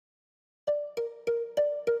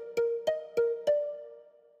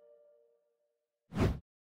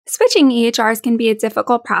Switching EHRs can be a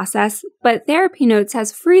difficult process, but TherapyNotes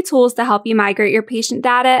has free tools to help you migrate your patient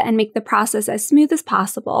data and make the process as smooth as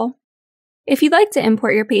possible. If you'd like to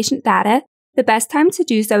import your patient data, the best time to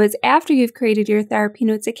do so is after you've created your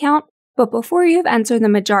TherapyNotes account, but before you have entered the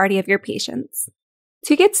majority of your patients.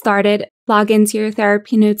 To get started, log into your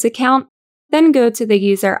TherapyNotes account, then go to the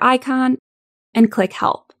user icon and click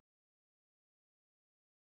Help.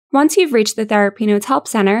 Once you've reached the TherapyNotes Help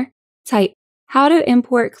Center, type How to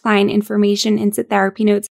Import Client Information into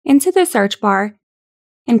TherapyNotes into the search bar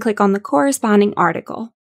and click on the corresponding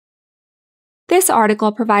article. This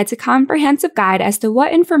article provides a comprehensive guide as to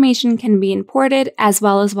what information can be imported as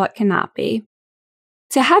well as what cannot be.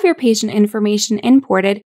 To have your patient information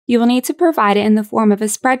imported, you will need to provide it in the form of a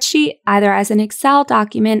spreadsheet, either as an Excel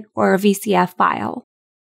document or a VCF file.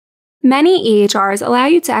 Many EHRs allow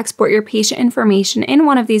you to export your patient information in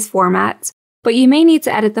one of these formats, but you may need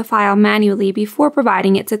to edit the file manually before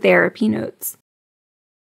providing it to TherapyNotes.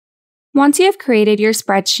 Once you have created your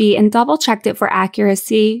spreadsheet and double-checked it for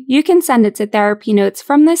accuracy, you can send it to TherapyNotes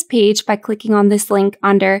from this page by clicking on this link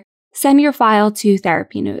under Send Your File to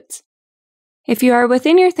TherapyNotes. If you are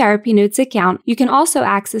within your TherapyNotes account, you can also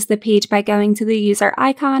access the page by going to the user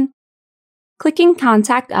icon, clicking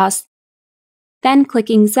Contact Us, then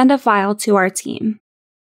clicking Send a File to our team.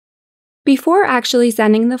 Before actually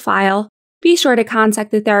sending the file, be sure to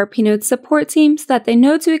contact the TherapyNotes support team so that they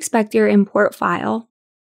know to expect your import file.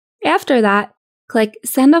 After that, click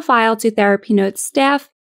Send a File to TherapyNotes staff,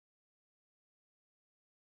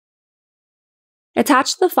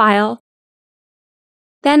 attach the file,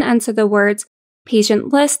 then enter the words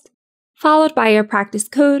Patient List, followed by your practice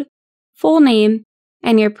code, full name,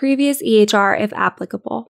 and your previous EHR if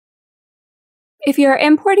applicable. If you are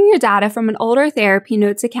importing your data from an older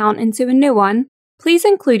TherapyNotes account into a new one, please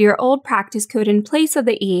include your old practice code in place of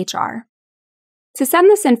the EHR. To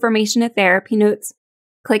send this information to TherapyNotes,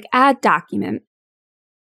 click Add Document.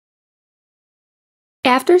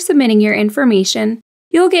 After submitting your information,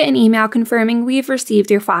 you'll get an email confirming we've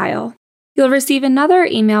received your file. You'll receive another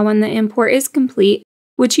email when the import is complete,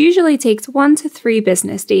 which usually takes 1 to 3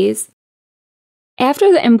 business days.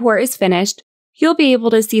 After the import is finished, you'll be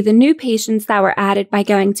able to see the new patients that were added by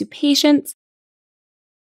going to Patients,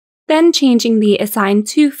 then changing the Assign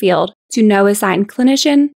To field to No Assigned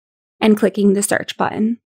Clinician, and clicking the Search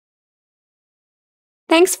button.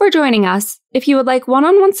 Thanks for joining us. If you would like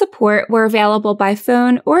one-on-one support, we're available by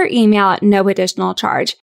phone or email at no additional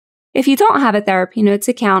charge. If you don't have a TherapyNotes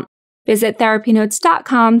account, visit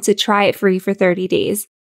therapynotes.com to try it free for 30 days.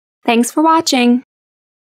 Thanks for watching!